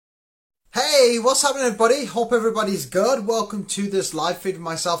Hey, what's happening everybody? Hope everybody's good. Welcome to this live feed of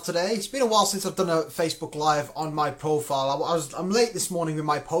myself today. It's been a while since I've done a Facebook Live on my profile. I'm late this morning with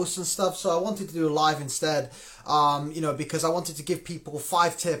my posts and stuff, so I wanted to do a live instead. Because I wanted to give people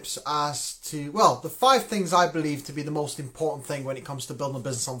 5 tips as to, well, the 5 things I believe to be the most important thing when it comes to building a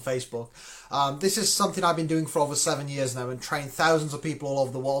business on Facebook. This is something I've been doing for over 7 years now and trained thousands of people all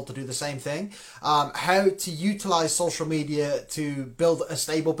over the world to do the same thing. How to utilize social media to build a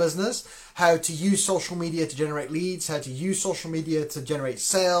stable business, how to use social media to generate leads, how to use social media to generate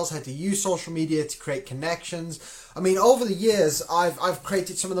sales, how to use social media to create connections. I mean, over the years, I've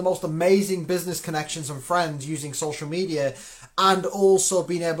created some of the most amazing business connections and friends using social media, and also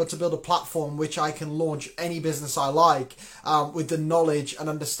being able to build a platform which I can launch any business I like with the knowledge and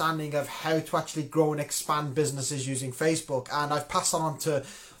understanding of how to actually grow and expand businesses using Facebook. And I've passed on to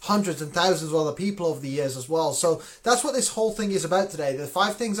hundreds and thousands of other people over the years as well. So that's what this whole thing is about today. The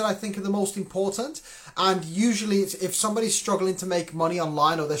 5 things that I think are the most important. And usually if somebody's struggling to make money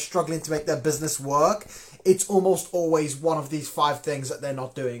online or they're struggling to make their business work, it's almost always one of these 5 things that they're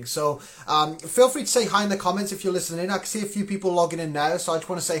not doing. So feel free to say hi in the comments if you're listening. I can see a few people logging in now, so I just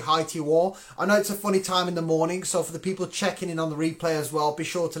want to say hi to you all. I know it's a funny time in the morning, so for the people checking in on the replay as well, be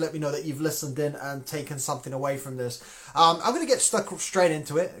sure to let me know that you've listened in and taken something away from this. I'm going to get stuck straight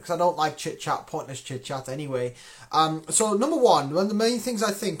into it because I don't like chit-chat, pointless chit-chat anyway. So number one of the main things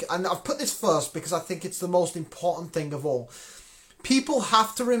I think, and I've put this first because I think it's the most important thing of all. People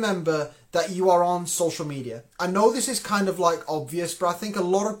have to remember that you are on social media. I know this is kind of like obvious, but I think a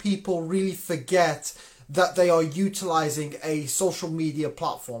lot of people really forget that they are utilizing a social media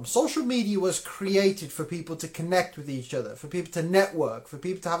platform. Social media was created for people to connect with each other, for people to network, for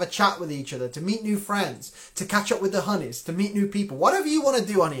people to have a chat with each other, to meet new friends, to catch up with the honeys, to meet new people, whatever you want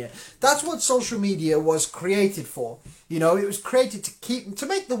to do on here. That's what social media was created for. You know, it was created to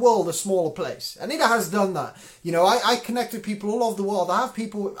make the world a smaller place. And it has done that. You know, I connect with people all over the world. I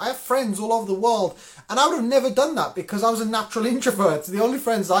have friends all over the world. And I would have never done that because I was a natural introvert. The only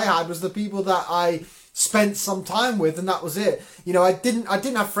friends I had was the people that I spent some time with, and that was it. You know, I didn't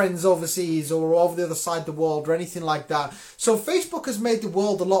have friends overseas or over the other side of the world or anything like that. So Facebook has made the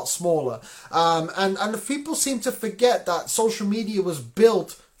world a lot smaller. And people seem to forget that social media was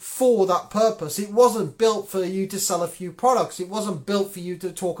built for that purpose. It wasn't built for you to sell a few products. It wasn't built for you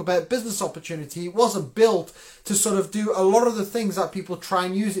to talk about business opportunity. It wasn't built to sort of do a lot of the things that people try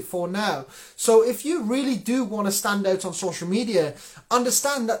and use it for now. So if you really do want to stand out on social media,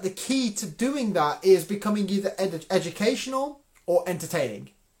 understand that the key to doing that is becoming either educational or entertaining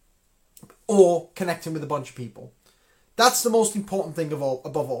or connecting with a bunch of people. That's the most important thing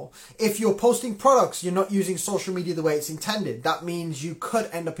above all. If you're posting products, you're not using social media the way it's intended. That means you could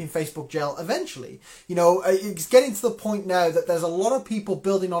end up in Facebook jail eventually. You know, it's getting to the point now that there's a lot of people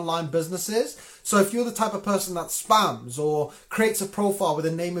building online businesses. So if you're the type of person that spams or creates a profile with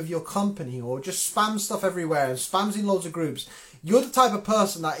the name of your company or just spams stuff everywhere and spams in loads of groups, you're the type of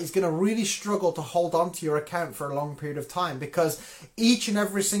person that is going to really struggle to hold on to your account for a long period of time, because each and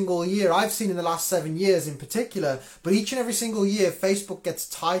every single year, I've seen in the last 7 years in particular, but each and every single year, Facebook gets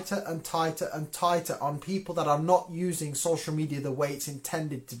tighter and tighter and tighter on people that are not using social media the way it's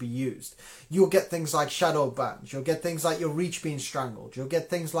intended to be used. You'll get things like shadow bans. You'll get things like your reach being strangled. You'll get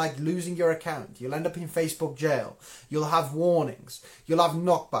things like losing your account. You'll end up in Facebook jail. You'll have warnings. You'll have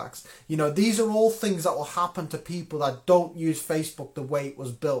knockbacks. You know, these are all things that will happen to people that don't use Facebook the way it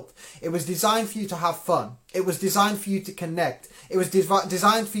was built. It was designed for you to have fun. It was designed for you to connect. It was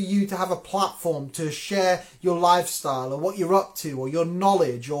designed for you to have a platform to share your lifestyle or what you're up to or your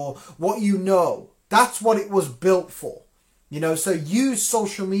knowledge or what you know. That's what it was built for. You know, so use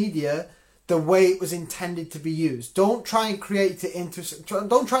social media the way it was intended to be used. Don't try and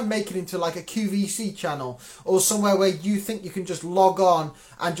don't try and make it into like a QVC channel or somewhere where you think you can just log on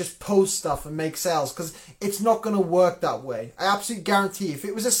and just post stuff and make sales, because it's not going to work that way. I absolutely guarantee you, if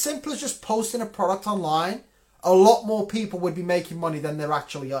it was as simple as just posting a product online, a lot more people would be making money than there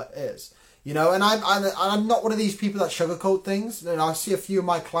actually is. You know, and I'm not one of these people that sugarcoat things. You know, I see a few of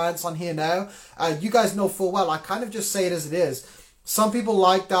my clients on here now. You guys know full well, I kind of just say it as it is. Some people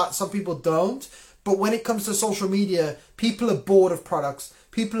like that, some people don't. But when it comes to social media, people are bored of products.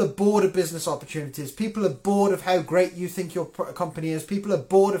 People are bored of business opportunities. People are bored of how great you think your company is. People are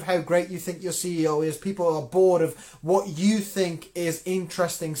bored of how great you think your CEO is. People are bored of what you think is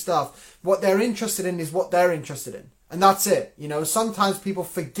interesting stuff. What they're interested in is what they're interested in. And that's it. You know, sometimes people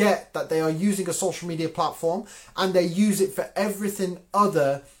forget that they are using a social media platform and they use it for everything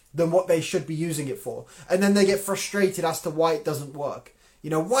other than what they should be using it for. And then they get frustrated as to why it doesn't work. You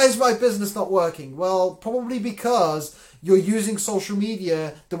know, why is my business not working? Well, probably because you're using social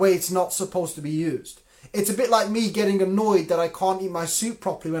media the way it's not supposed to be used. It's a bit like me getting annoyed that I can't eat my soup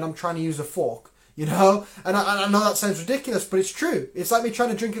properly when I'm trying to use a fork, you know? And I know that sounds ridiculous, but it's true. It's like me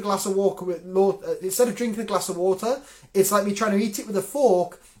trying to drink a glass of water instead of drinking a glass of water, it's like me trying to eat it with a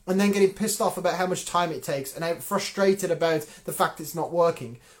fork and then getting pissed off about how much time it takes and I'm frustrated about the fact it's not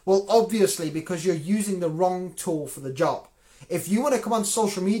working. Well, obviously, because you're using the wrong tool for the job. If you want to come on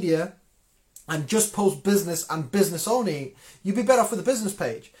social media and just post business and business only, you'd be better off with a business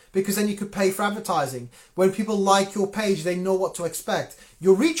page, because then you could pay for advertising. When people like your page, they know what to expect.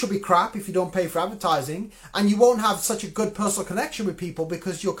 Your reach will be crap if you don't pay for advertising, and you won't have such a good personal connection with people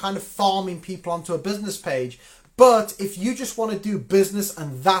because you're kind of farming people onto a business page. But if you just want to do business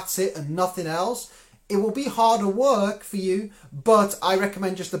and that's it and nothing else, it will be harder work for you, but I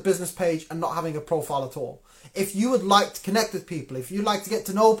recommend just a business page and not having a profile at all. If you would like to connect with people, if you'd like to get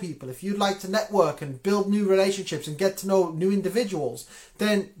to know people, if you'd like to network and build new relationships and get to know new individuals,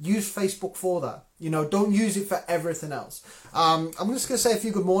 then use Facebook for that. You know, don't use it for everything else. I'm just going to say a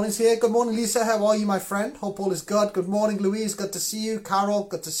few good mornings here. Good morning, Lisa. How are you, my friend? Hope all is good. Good morning, Louise. Good to see you. Carol,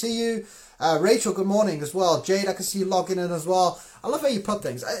 good to see you. Rachel, good morning as well. Jade, I can see you logging in as well. I love how you put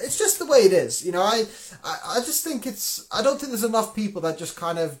things. It's just the way it is. You know, I just think I don't think there's enough people that just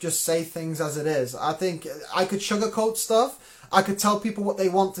kind of just say things as it is. I think I could sugarcoat stuff. I could tell people what they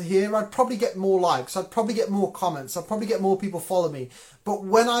want to hear. I'd probably get more likes. I'd probably get more comments. I'd probably get more people follow me. But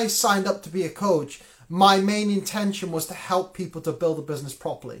when I signed up to be a coach, my main intention was to help people to build a business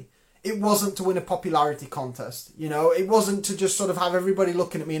properly. It wasn't to win a popularity contest. You know, it wasn't to just sort of have everybody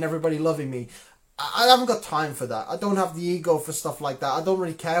looking at me and everybody loving me. I haven't got time for that. I don't have the ego for stuff like that. I don't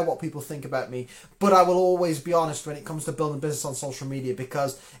really care what people think about me. But I will always be honest when it comes to building business on social media,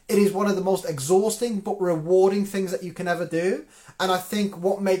 because it is one of the most exhausting but rewarding things that you can ever do. And I think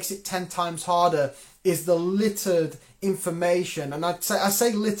what makes it 10 times harder is the littered information. And I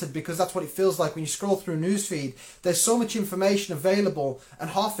say littered because that's what it feels like when you scroll through newsfeed. There's so much information available and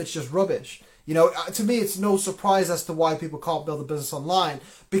half it's just rubbish. You know, to me, it's no surprise as to why people can't build a business online,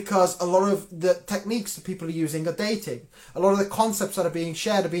 because a lot of the techniques that people are using are dated. A lot of the concepts that are being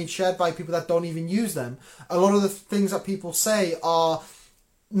shared by people that don't even use them. A lot of the things that people say are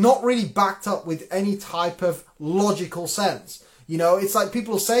not really backed up with any type of logical sense. You know, it's like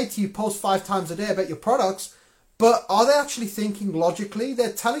people will say to you, post 5 times a day about your products, but are they actually thinking logically?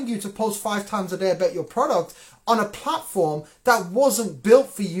 They're telling you to post 5 times a day about your product on a platform that wasn't built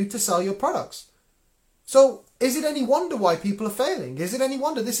for you to sell your products. So is it any wonder why people are failing? Is it any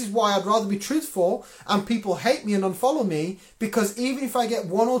wonder? This is why I'd rather be truthful and people hate me and unfollow me, because even if I get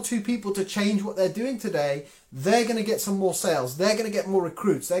 1 or 2 people to change what they're doing today, they're going to get some more sales. They're going to get more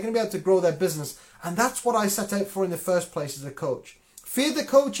recruits. They're going to be able to grow their business. And that's what I set out for in the first place as a coach. Fear the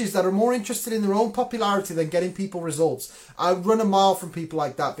coaches that are more interested in their own popularity than getting people results. I run a mile from people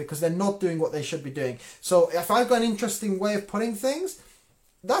like that because they're not doing what they should be doing. So if I've got an interesting way of putting things,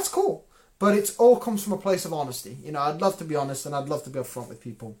 that's cool. But it all comes from a place of honesty. You know, I'd love to be honest and I'd love to be upfront with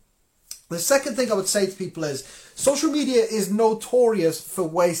people. The second thing I would say to people is social media is notorious for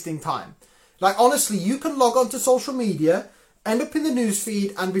wasting time. Like, honestly, you can log on to social media, end up in the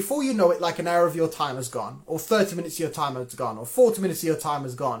newsfeed, and before you know it, like an hour of your time has gone, or 30 minutes of your time has gone, or 40 minutes of your time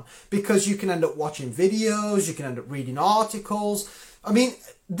has gone, because you can end up watching videos, you can end up reading articles. I mean,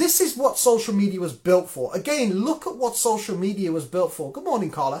 this is what social media was built for. Again, look at what social media was built for. Good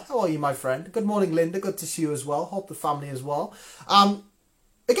morning, Carla. How are you, my friend? Good morning, Linda. Good to see you as well. Hope the family as well.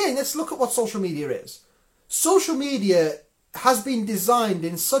 Again, let's look at what social media is. Social media has been designed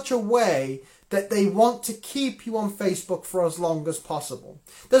in such a way that they want to keep you on Facebook for as long as possible.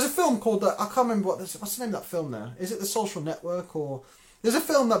 There's a film called, I can't remember what's the name of that film now? Is it The Social Network? Or there's a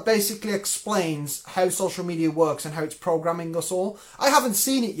film that basically explains how social media works and how it's programming us all. I haven't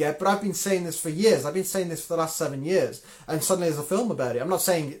seen it yet, but I've been saying this for years. I've been saying this for the last 7 years, and suddenly there's a film about it. I'm not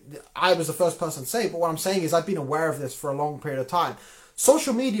saying I was the first person to say it, but what I'm saying is I've been aware of this for a long period of time.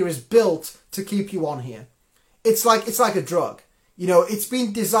 Social media is built to keep you on here. It's like a drug. You know, it's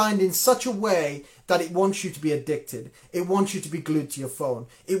been designed in such a way that it wants you to be addicted. It wants you to be glued to your phone.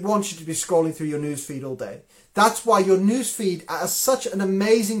 It wants you to be scrolling through your newsfeed all day. That's why your newsfeed has such an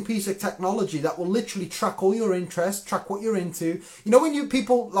amazing piece of technology that will literally track all your interests, track what you're into. You know, when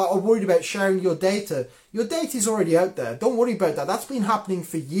people are worried about sharing your data is already out there. Don't worry about that. That's been happening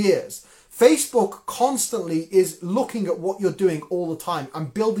for years. Facebook constantly is looking at what you're doing all the time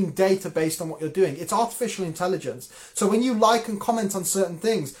and building data based on what you're doing. It's artificial intelligence. So when you like and comment on certain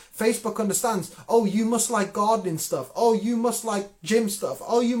things, Facebook understands, oh, you must like gardening stuff. Oh, you must like gym stuff.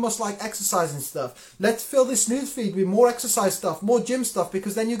 Oh, you must like exercising stuff. Let's fill this newsfeed with more exercise stuff, more gym stuff,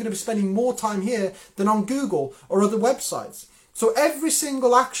 because then you're going to be spending more time here than on Google or other websites. So every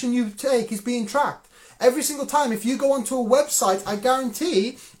single action you take is being tracked. Every single time, if you go onto a website, I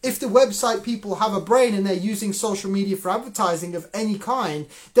guarantee if the website people have a brain and they're using social media for advertising of any kind,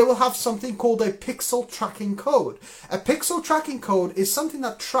 they will have something called a pixel tracking code. A pixel tracking code is something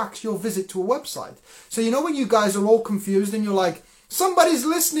that tracks your visit to a website. So you know when you guys are all confused and you're like, somebody's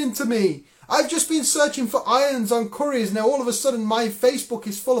listening to me. I've just been searching for irons on Currys. Now all of a sudden my Facebook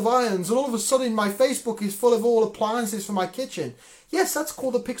is full of irons, and all of a sudden my Facebook is full of all appliances for my kitchen. Yes, that's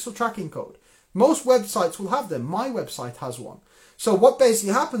called a pixel tracking code. Most websites will have them. My website has one. So what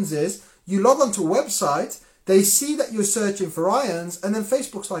basically happens is you log onto a website, they see that you're searching for irons, and then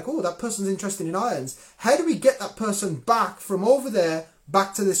Facebook's like, oh, that person's interested in irons. How do we get that person back from over there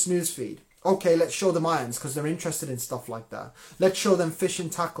back to this newsfeed? Okay, let's show them irons because they're interested in stuff like that. Let's show them fish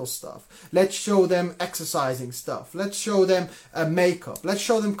and tackle stuff. Let's show them exercising stuff. Let's show them makeup. Let's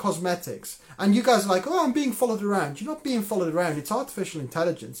show them cosmetics. And you guys are like, oh, I'm being followed around. You're not being followed around. It's artificial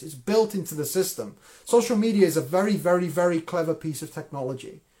intelligence. It's built into the system. Social media is a very, very, very clever piece of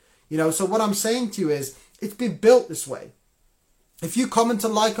technology. You know, so what I'm saying to you is it's been built this way. If you comment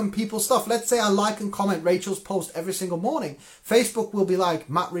and like on people's stuff, let's say I like and comment Rachel's post every single morning, Facebook will be like,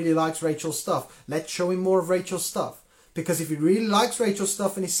 Matt really likes Rachel's stuff. Let's show him more of Rachel's stuff. Because if he really likes Rachel's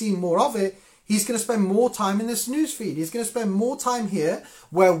stuff and he's seeing more of it, he's going to spend more time in this newsfeed. He's going to spend more time here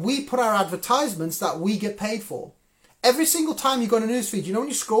where we put our advertisements that we get paid for. Every single time you go on a newsfeed, you know when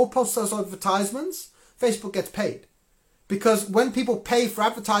you scroll past those advertisements, Facebook gets paid. Because when people pay for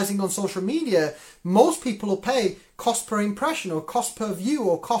advertising on social media, most people will pay cost per impression or cost per view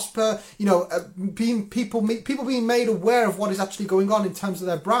or cost per, you know, people being made aware of what is actually going on in terms of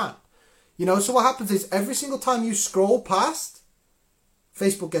their brand. You know, so what happens is every single time you scroll past,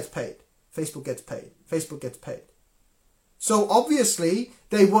 Facebook gets paid. Facebook gets paid. Facebook gets paid. So obviously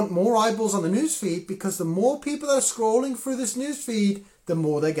they want more eyeballs on the newsfeed because the more people that are scrolling through this newsfeed, the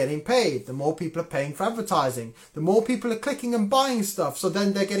more they're getting paid. The more people are paying for advertising. The more people are clicking and buying stuff. So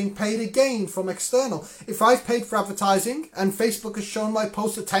then they're getting paid again from external. If I've paid for advertising and Facebook has shown my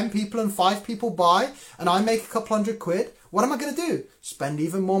post to 10 people and 5 people buy and I make a couple £100, what am I going to do? Spend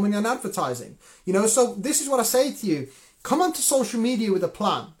even more money on advertising. You know, so this is what I say to you. Come onto social media with a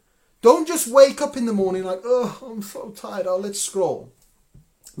plan. Don't just wake up in the morning like, oh, I'm so tired. Oh, let's scroll.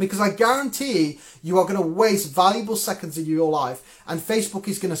 Because I guarantee you are going to waste valuable seconds of your life and Facebook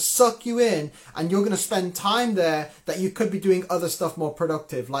is going to suck you in and you're going to spend time there that you could be doing other stuff more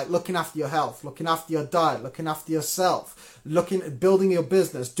productive, like looking after your health, looking after your diet, looking after yourself, looking at building your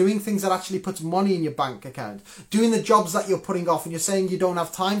business, doing things that actually puts money in your bank account, doing the jobs that you're putting off and you're saying you don't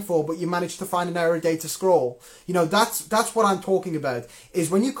have time for, but you manage to find an hour a day to scroll. You know, that's what I'm talking about, is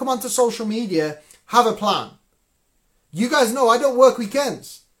when you come onto social media, have a plan. You guys know I don't work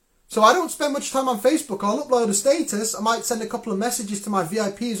weekends. So I don't spend much time on Facebook. I'll upload a status. I might send a couple of messages to my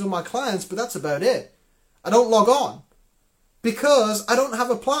VIPs or my clients, but that's about it. I don't log on because I don't have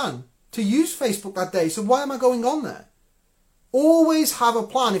a plan to use Facebook that day. So why am I going on there? Always have a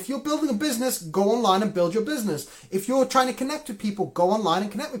plan. If you're building a business, go online and build your business. If you're trying to connect with people, go online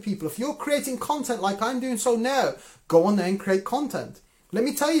and connect with people. If you're creating content like I'm doing so now, go on there and create content. Let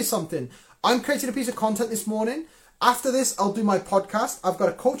me tell you something. I'm creating a piece of content this morning. After this, I'll do my podcast. I've got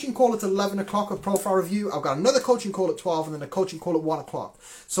a coaching call at 11 o'clock, a profile review. I've got another coaching call at 12 and then a coaching call at 1 o'clock.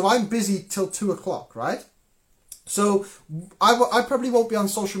 So I'm busy till 2 o'clock, right? So I probably won't be on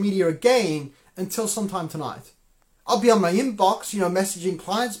social media again until sometime tonight. I'll be on my inbox, you know, messaging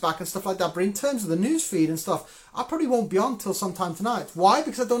clients back and stuff like that. But in terms of the newsfeed and stuff, I probably won't be on till sometime tonight. Why?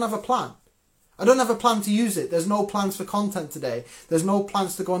 Because I don't have a plan. I don't have a plan to use it. There's no plans for content today. There's no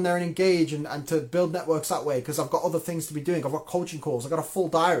plans to go in there and engage and to build networks that way because I've got other things to be doing. I've got coaching calls. I've got a full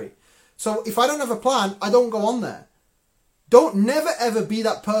diary. So if I don't have a plan, I don't go on there. Don't never ever be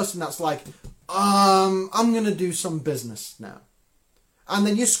that person that's like, I'm going to do some business now. And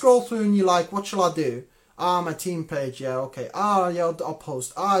then you scroll through and you're like, what shall I do? My team page. Yeah, okay. Yeah, I'll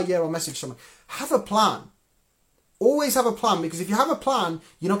post. Yeah, I'll message someone. Have a plan. Always have a plan, because if you have a plan,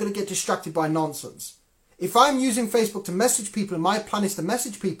 you're not going to get distracted by nonsense. If I'm using Facebook to message people and my plan is to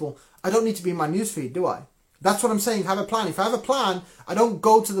message people, I don't need to be in my newsfeed, do I? That's what I'm saying, have a plan. If I have a plan, I don't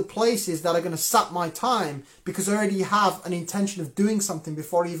go to the places that are going to sap my time because I already have an intention of doing something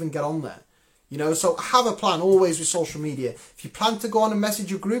before I even get on there. You know, so have a plan always with social media. If you plan to go on and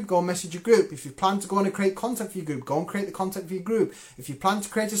message your group, go and message your group. If you plan to go on and create content for your group, go and create the content for your group. If you plan to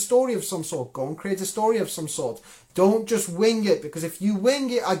create a story of some sort, go and create a story of some sort. Don't just wing it, because if you wing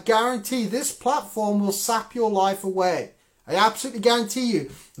it, I guarantee this platform will sap your life away. I absolutely guarantee you.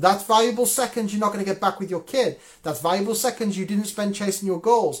 That's valuable seconds you're not going to get back with your kid. That's valuable seconds you didn't spend chasing your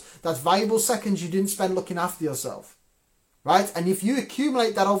goals. That's valuable seconds you didn't spend looking after yourself. Right? And if you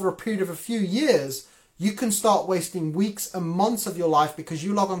accumulate that over a period of a few years, you can start wasting weeks and months of your life because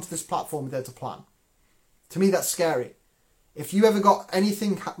you log onto this platform without a plan. To me, that's scary. If you ever got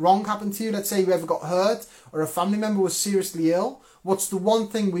anything wrong happen to you, let's say you ever got hurt or a family member was seriously ill, what's the one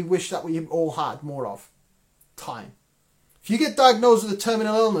thing we wish that we all had more of? Time. If you get diagnosed with a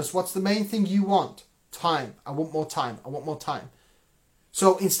terminal illness, what's the main thing you want? Time. I want more time. I want more time.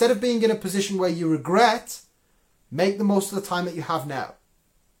 So instead of being in a position where you regret, make the most of the time that you have now.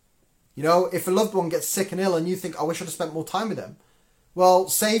 You know, if a loved one gets sick and ill and you think, I wish I'd have spent more time with them. Well,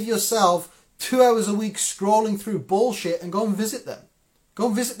 save yourself 2 hours a week scrolling through bullshit and go and visit them. Go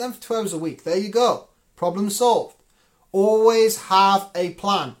and visit them for 2 hours a week. There you go. Problem solved. Always have a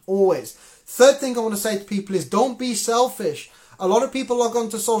plan. Always. Third thing I want to say to people is don't be selfish. A lot of people log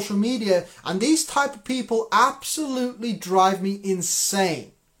onto social media and these type of people absolutely drive me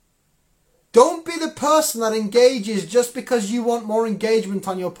insane. Don't be the person that engages just because you want more engagement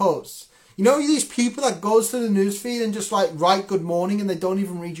on your posts. You know these people that goes to the newsfeed and just like write good morning and they don't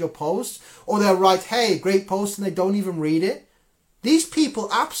even read your posts? Or they'll write, hey, great post, and they don't even read it? These people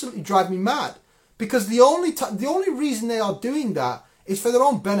absolutely drive me mad. Because the only reason they are doing that is for their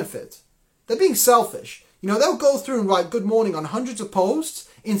own benefit. They're being selfish. You know, they'll go through and write good morning on hundreds of posts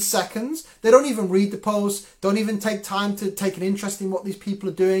in seconds. They don't even read the posts, don't even take time to take an interest in what these people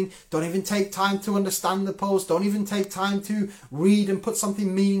are doing, don't even take time to understand the post, don't even take time to read and put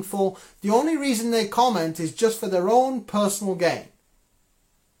something meaningful. The only reason they comment is just for their own personal gain.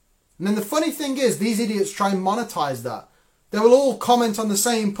 And then the funny thing is, these idiots try and monetize that. They will all comment on the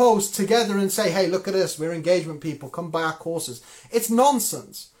same post together and say, hey, look at us, we're engagement people, come buy our courses. It's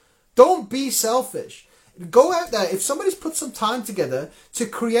nonsense. Don't be selfish. Go out there. If somebody's put some time together to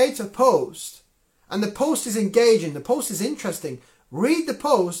create a post and the post is engaging, the post is interesting, read the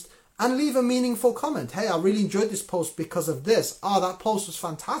post and leave a meaningful comment. Hey, I really enjoyed this post because of this. Oh, that post was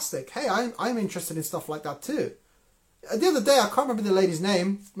fantastic. Hey, I'm interested in stuff like that too. The other day, I can't remember the lady's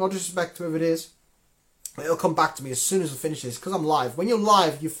name. No disrespect to whoever it is. It'll come back to me as soon as I finish this because I'm live. When you're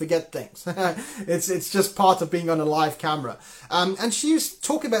live, you forget things. It's just part of being on a live camera. And she was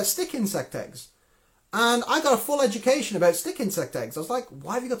talking about stick insect eggs. And I got a full education about stick insect eggs. I was like,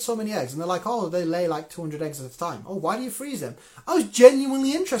 why have you got so many eggs? And they're like, oh, they lay like 200 eggs at a time. Oh, why do you freeze them? I was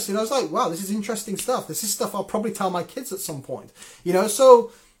genuinely interested. I was like, wow, this is interesting stuff. This is stuff I'll probably tell my kids at some point. You know,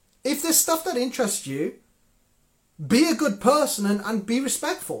 so if there's stuff that interests you, be a good person and be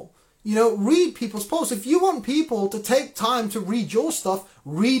respectful. You know, read people's posts. If you want people to take time to read your stuff,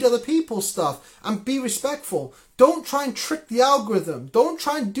 read other people's stuff and be respectful. Don't try and trick the algorithm. Don't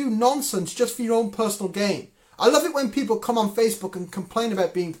try and do nonsense just for your own personal gain. I love it when people come on Facebook and complain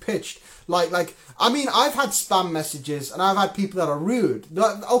about being pitched. I mean, I've had spam messages and I've had people that are rude.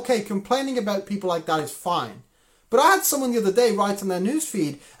 Okay, complaining about people like that is fine. But I had someone the other day write on their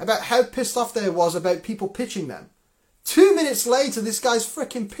newsfeed about how pissed off they was about people pitching them. 2 minutes later, this guy's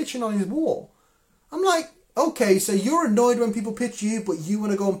freaking pitching on his wall. I'm like, okay, so you're annoyed when people pitch you, but you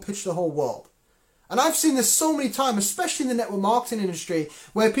want to go and pitch the whole world. And I've seen this so many times, especially in the network marketing industry,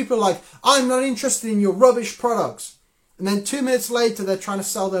 where people are like, I'm not interested in your rubbish products. And then 2 minutes later, they're trying to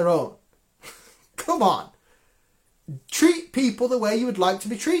sell their own. Come on. Treat people the way you would like to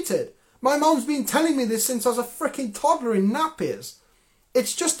be treated. My mom's been telling me this since I was a freaking toddler in nappies.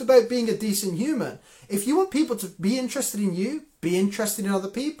 It's just about being a decent human. If you want people to be interested in you, be interested in other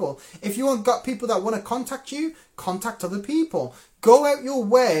people. If you want got people that want to contact you, contact other people. Go out your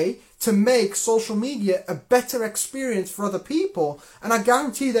way to make social media a better experience for other people. And I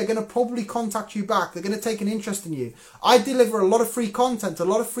guarantee they're going to probably contact you back. They're going to take an interest in you. I deliver a lot of free content, a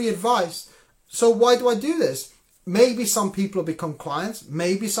lot of free advice. So why do I do this? Maybe some people will become clients.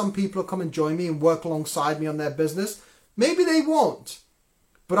 Maybe some people will come and join me and work alongside me on their business. Maybe they won't.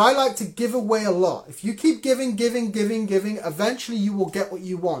 But I like to give away a lot. If you keep giving, eventually you will get what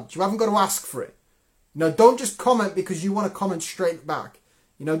you want. You haven't got to ask for it. You know, don't just comment because you want to comment straight back.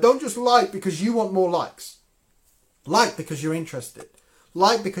 You know, don't just like because you want more likes. Like because you're interested.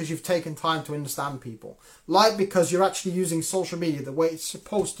 Like because you've taken time to understand people. Like because you're actually using social media the way it's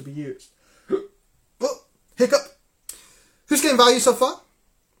supposed to be used. Oh, hiccup. Who's getting value so far?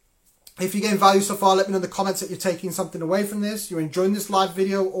 If you're getting value so far, let me know in the comments that you're taking something away from this, you're enjoying this live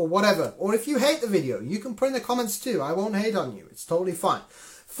video or whatever. Or if you hate the video, you can put in the comments too. I won't hate on you. It's totally fine.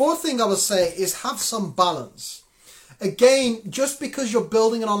 Fourth thing I will say is have some balance. Again, just because you're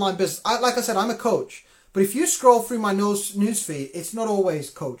building an online business, like I said, I'm a coach. But if you scroll through my news feed, it's not always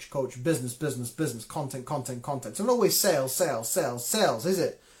coach, business, content. It's not always sales, is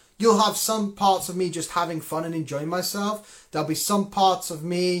it? You'll have some parts of me just having fun and enjoying myself. There'll be some parts of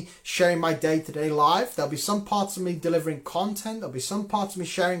me sharing my day-to-day life. There'll be some parts of me delivering content. There'll be some parts of me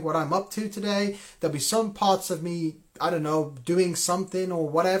sharing what I'm up to today. There'll be some parts of me, I don't know, doing something or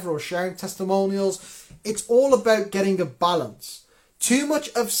whatever, or sharing testimonials. It's all about getting a balance. Too much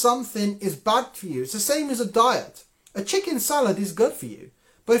of something is bad for you. It's the same as a diet. A chicken salad is good for you.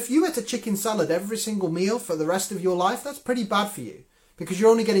 But if you eat a chicken salad every single meal for the rest of your life, that's pretty bad for you. Because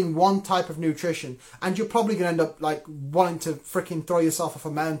you're only getting one type of nutrition, and you're probably going to end up like wanting to freaking throw yourself off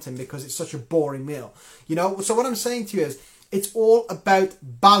a mountain because it's such a boring meal. You know, so what I'm saying to you is it's all about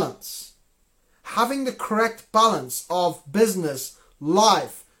balance. Having the correct balance of business,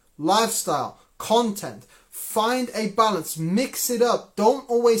 life, lifestyle, content. Find a balance, mix it up. Don't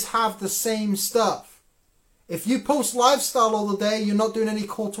always have the same stuff. If you post lifestyle all the day, you're not doing any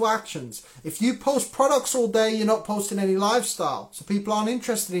call to actions. If you post products all day, you're not posting any lifestyle. So people aren't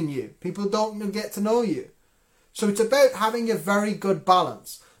interested in you. People don't get to know you. So it's about having a very good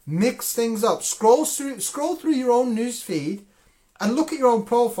balance. Mix things up. Scroll through your own news feed and look at your own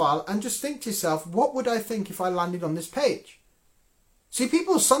profile and just think to yourself, what would I think if I landed on this page? See,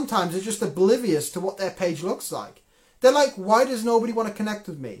 people sometimes are just oblivious to what their page looks like. They're like, why does nobody want to connect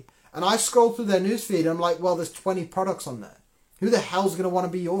with me? And I scroll through their newsfeed and I'm like, well, there's 20 products on there. Who the hell's going to want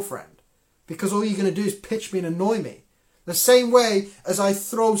to be your friend? Because all you're going to do is pitch me and annoy me. The same way as I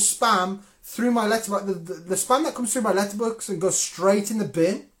throw spam through my letterbox, the spam that comes through my letterbox and goes straight in the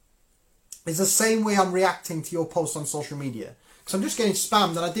bin is the same way I'm reacting to your posts on social media. Because I'm just getting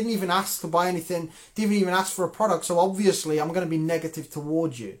spammed and I didn't even ask to buy anything, didn't even ask for a product. So obviously I'm going to be negative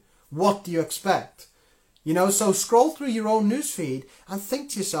towards you. What do you expect? You know, so scroll through your own newsfeed and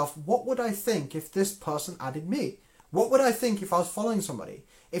think to yourself, what would I think if this person added me? What would I think if I was following somebody?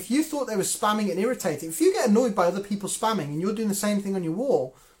 If you thought they were spamming and irritating, if you get annoyed by other people spamming and you're doing the same thing on your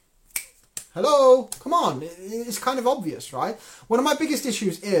wall, hello, come on, it's kind of obvious, right? One of my biggest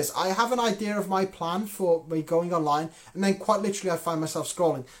issues is I have an idea of my plan for me going online and then quite literally I find myself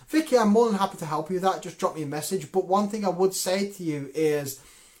scrolling. Vicky, I'm more than happy to help you with that. Just drop me a message. But one thing I would say to you is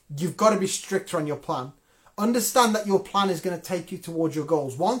you've got to be stricter on your plan. Understand that your plan is going to take you towards your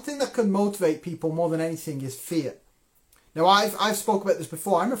goals. One thing that can motivate people more than anything is fear. Now, I've spoken about this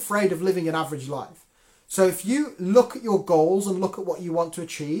before. I'm afraid of living an average life. So if you look at your goals and look at what you want to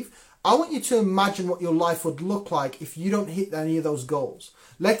achieve, I want you to imagine what your life would look like if you don't hit any of those goals.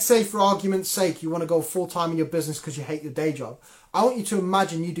 Let's say, for argument's sake, you want to go full-time in your business because you hate your day job. I want you to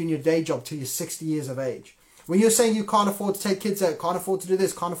imagine you doing your day job till you're 60 years of age. When you're saying you can't afford to take kids out, can't afford to do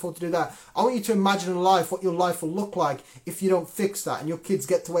this, can't afford to do that, I want you to imagine in life what your life will look like if you don't fix that and your kids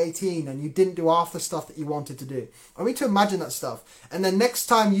get to 18 and you didn't do half the stuff that you wanted to do. I want you to imagine that stuff. And then next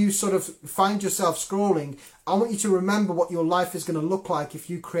time you sort of find yourself scrolling, I want you to remember what your life is going to look like if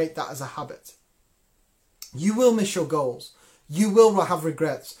you create that as a habit. You will miss your goals. You will have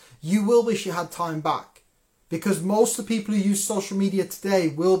regrets. You will wish you had time back. Because most of the people who use social media today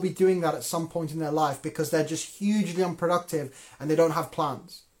will be doing that at some point in their life because they're just hugely unproductive and they don't have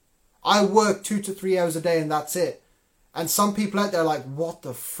plans. I work 2 to 3 hours a day and that's it. And some people out there are like, what the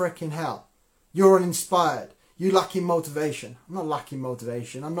frickin' hell? You're uninspired. You're lacking motivation. I'm not lacking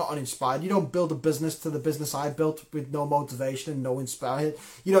motivation. I'm not uninspired. You don't build a business to the business I built with no motivation and no inspired.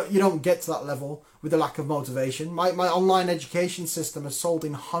 You don't get to that level with a lack of motivation. My online education system has sold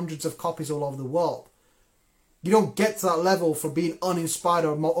in hundreds of copies all over the world. You don't get to that level for being uninspired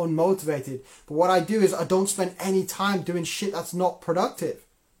or unmotivated. But what I do is I don't spend any time doing shit that's not productive.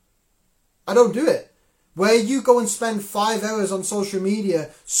 I don't do it. Where you go and spend 5 hours on social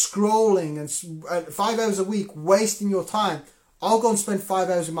media scrolling and 5 hours a week wasting your time, I'll go and spend 5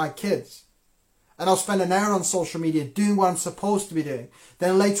 hours with my kids. And I'll spend an hour on social media doing what I'm supposed to be doing.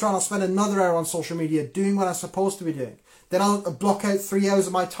 Then later on I'll spend another hour on social media doing what I'm supposed to be doing. Then I'll block out 3 hours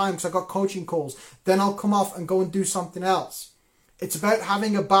of my time because I've got coaching calls. Then I'll come off and go and do something else. It's about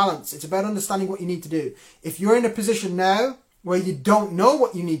having a balance. It's about understanding what you need to do. If you're in a position now where you don't know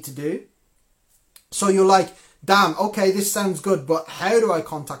what you need to do, so you're like, damn, okay, this sounds good, but how do I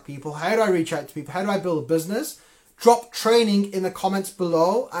contact people? How do I reach out to people? How do I build a business? Drop training in the comments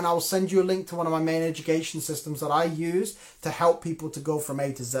below and I'll send you a link to one of my main education systems that I use to help people to go from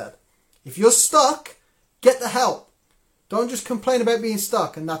A to Z. If you're stuck, get the help. Don't just complain about being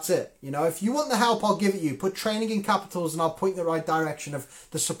stuck and that's it. You know, if you want the help, I'll give it you. Put training in capitals and I'll point in the right direction of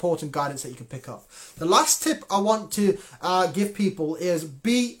the support and guidance that you can pick up. The last tip I want to give people is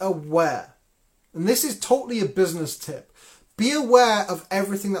be aware. And this is totally a business tip. Be aware of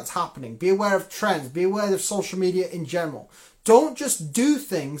everything that's happening. Be aware of trends. Be aware of social media in general. Don't just do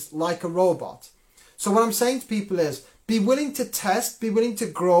things like a robot. So what I'm saying to people is be willing to test, be willing to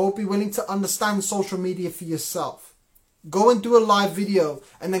grow, be willing to understand social media for yourself. Go and do a live video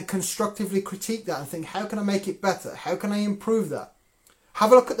and then constructively critique that and think, how can I make it better? How can I improve that?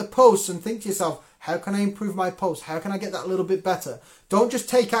 Have a look at the posts and think to yourself, how can I improve my post? How can I get that a little bit better? Don't just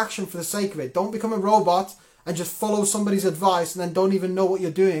take action for the sake of it. Don't become a robot and just follow somebody's advice and then don't even know what you're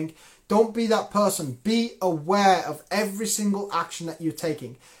doing. Don't be that person. Be aware of every single action that you're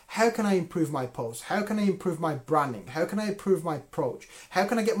taking. How can I improve my post? How can I improve my branding? How can I improve my approach? How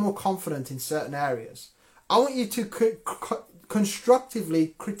can I get more confident in certain areas? I want you to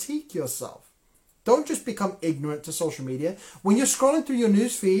constructively critique yourself. Don't just become ignorant to social media. When you're scrolling through your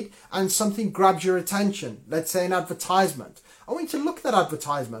newsfeed and something grabs your attention, let's say an advertisement, I want you to look at that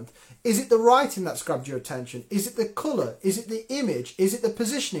advertisement. Is it the writing that's grabbed your attention? Is it the colour? Is it the image? Is it the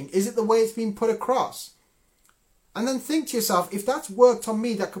positioning? Is it the way it's been put across? And then think to yourself, if that's worked on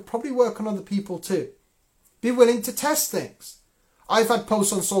me, that could probably work on other people too. Be willing to test things. I've had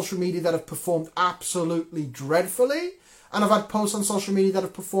posts on social media that have performed absolutely dreadfully, and I've had posts on social media that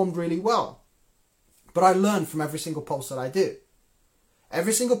have performed really well. But I learn from every single post that I do.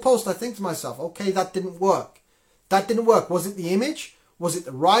 Every single post I think to myself, okay, that didn't work. That didn't work. Was it the image? Was it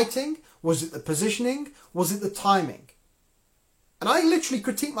the writing? Was it the positioning? Was it the timing? And I literally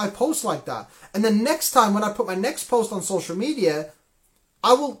critique my posts like that. And then next time when I put my next post on social media,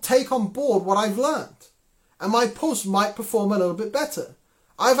 I will take on board what I've learned. And my post might perform a little bit better.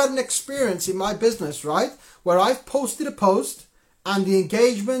 I've had an experience in my business, right, where I've posted a post and the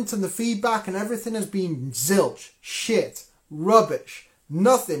engagement and the feedback and everything has been zilch, shit, rubbish,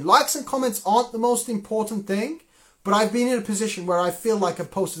 nothing. Likes and comments aren't the most important thing, but I've been in a position where I feel like a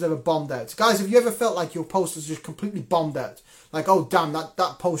post has ever bombed out. Guys, have you ever felt like your post has just completely bombed out? Like, oh damn,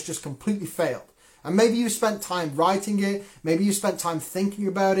 that post just completely failed. And maybe you spent time writing it, maybe you spent time thinking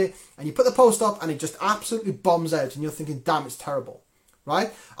about it, and you put the post up and it just absolutely bombs out and you're thinking, damn, it's terrible,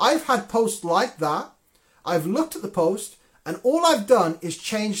 right? I've had posts like that. I've looked at the post and all I've done is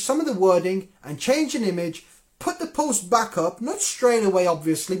change some of the wording and change an image, put the post back up, not straight away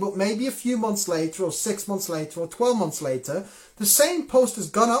obviously, but maybe a few months later or 6 months later or 12 months later, the same post has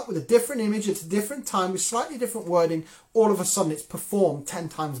gone up with a different image at a different time with slightly different wording. All of a sudden it's performed 10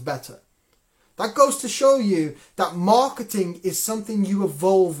 times better. That goes to show you that marketing is something you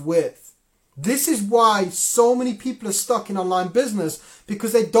evolve with. This is why so many people are stuck in online business,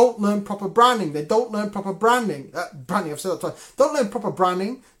 because they don't learn proper branding. They don't learn proper branding. I've said that twice. Don't learn proper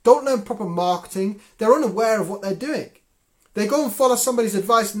branding. Don't learn proper marketing. They're unaware of what they're doing. They go and follow somebody's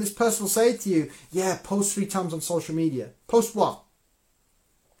advice and this person will say to you, yeah, post 3 times on social media. Post what?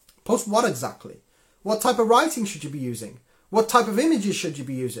 Post what exactly? What type of writing should you be using? What type of images should you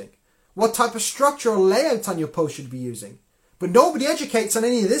be using? What type of structure or layout on your post should you be using? But nobody educates on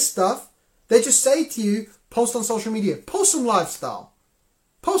any of this stuff. They just say to you, post on social media, post some lifestyle,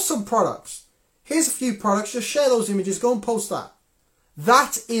 post some products. Here's a few products, just share those images, go and post that.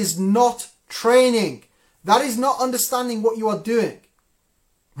 That is not training. That is not understanding what you are doing,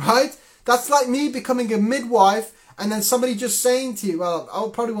 right? That's like me becoming a midwife and then somebody just saying to you, well, I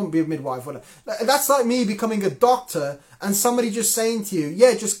probably won't be a midwife, would I? That's like me becoming a doctor and somebody just saying to you,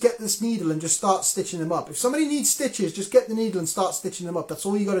 yeah, just get this needle and just start stitching them up. If somebody needs stitches, just get the needle and start stitching them up. That's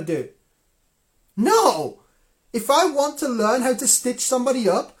all you got to do. No! If I want to learn how to stitch somebody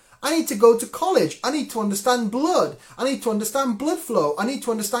up, I need to go to college. I need to understand blood. I need to understand blood flow. I need to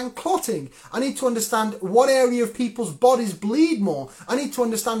understand clotting. I need to understand what area of people's bodies bleed more. I need to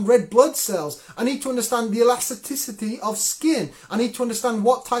understand red blood cells. I need to understand the elasticity of skin. I need to understand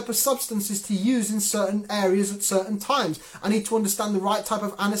what type of substances to use in certain areas at certain times. I need to understand the right type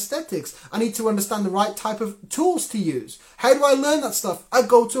of anesthetics. I need to understand the right type of tools to use. How do I learn that stuff? I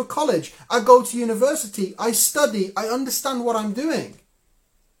go to a college. I go to university. I study. I understand what I'm doing.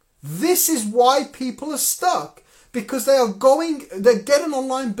 This is why people are stuck, because they get an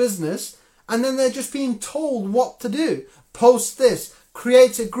online business and then they're just being told what to do. Post this,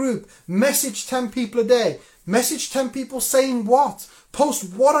 create a group, message 10 people a day, message 10 people saying what,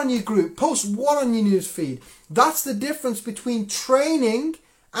 post what on your group, post what on your newsfeed. That's the difference between training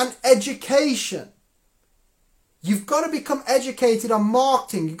and education. You've got to become educated on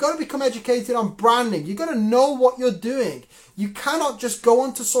marketing. You've got to become educated on branding. You've got to know what you're doing. You cannot just go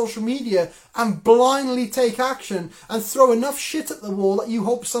onto social media and blindly take action and throw enough shit at the wall that you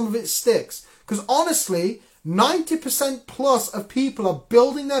hope some of it sticks. Because honestly, 90% plus of people are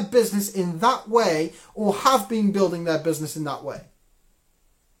building their business in that way or have been building their business in that way.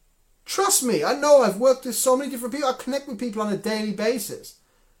 Trust me, I know I've worked with so many different people. I connect with people on a daily basis.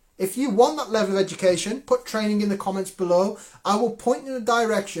 If you want that level of education, put training in the comments below. I will point you in the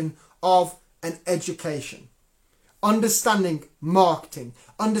direction of an education. Understanding marketing,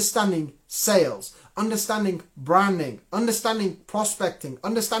 understanding sales, understanding branding, understanding prospecting,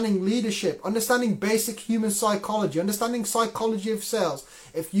 understanding leadership, understanding basic human psychology, understanding psychology of sales.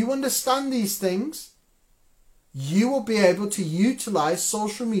 If you understand these things, you will be able to utilize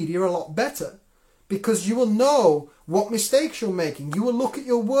social media a lot better. Because you will know what mistakes you're making. You will look at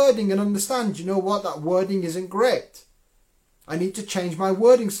your wording and understand, you know what, that wording isn't great. I need to change my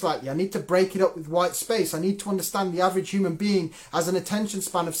wording slightly. I need to break it up with white space. I need to understand the average human being has an attention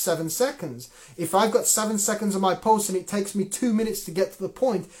span of 7 seconds. If I've got 7 seconds on my post and it takes me 2 minutes to get to the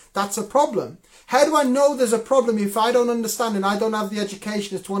point, that's a problem. How do I know there's a problem if I don't understand and I don't have the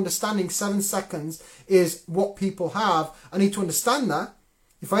education as to understanding 7 seconds is what people have? I need to understand that.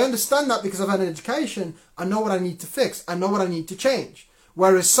 If I understand that because I've had an education, I know what I need to fix. I know what I need to change.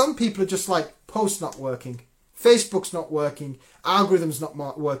 Whereas some people are just like, post not working, Facebook's not working, algorithms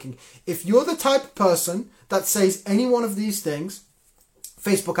not working. If you're the type of person that says any one of these things,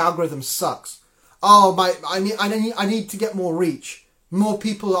 Facebook algorithm sucks. Oh, I need to get more reach. More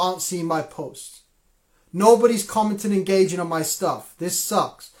people aren't seeing my posts. Nobody's commenting, engaging on my stuff. This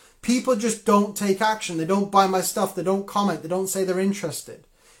sucks. People just don't take action. They don't buy my stuff. They don't comment. They don't say they're interested.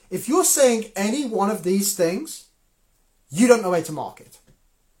 If you're saying any one of these things, you don't know how to market.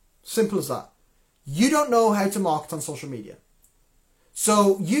 Simple as that. You don't know how to market on social media.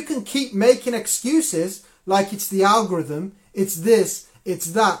 So you can keep making excuses like it's the algorithm, it's this,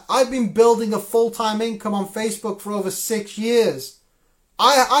 it's that. I've been building a full-time income on Facebook for over 6 years.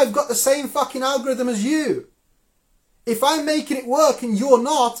 I've got the same fucking algorithm as you. If I'm making it work and you're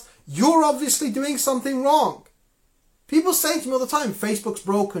not, you're obviously doing something wrong. People say to me all the time, Facebook's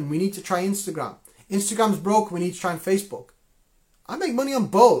broken, we need to try Instagram. Instagram's broken, we need to try Facebook. I make money on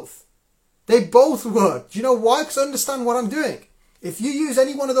both. They both work. Do you know why? Because I understand what I'm doing. If you use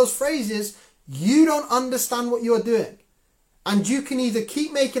any one of those phrases, you don't understand what you're doing. And you can either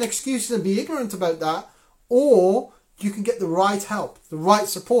keep making excuses and be ignorant about that, or you can get the right help, the right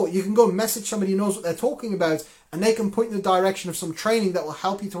support. You can go and message somebody who knows what they're talking about, and they can point in the direction of some training that will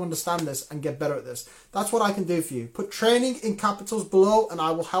help you to understand this and get better at this. That's what I can do for you. Put training in capitals below and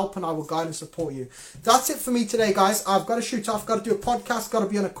I will help and I will guide and support you. That's it for me today, guys. I've got to shoot off, got to do a podcast, got to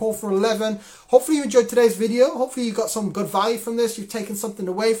be on a call for 11. Hopefully you enjoyed today's video. Hopefully you got some good value from this. You've taken something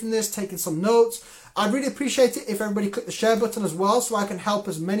away from this, taken some notes. I'd really appreciate it if everybody clicked the share button as well so I can help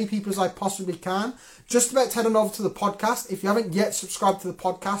as many people as I possibly can. Just about to head on over to the podcast. If you haven't yet subscribed to the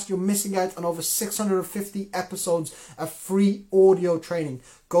podcast, you're missing out on over 650 episodes of free audio training.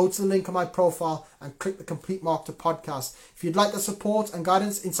 Go to the link on my profile and click the Complete Marketer podcast. If you'd like the support and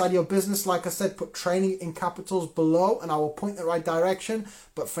guidance inside your business, like I said, put training in capitals below and I will point in the right direction.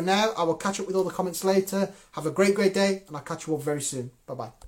 But for now, I will catch up with all the comments later. Have a great day and I'll catch you all very soon. Bye-bye.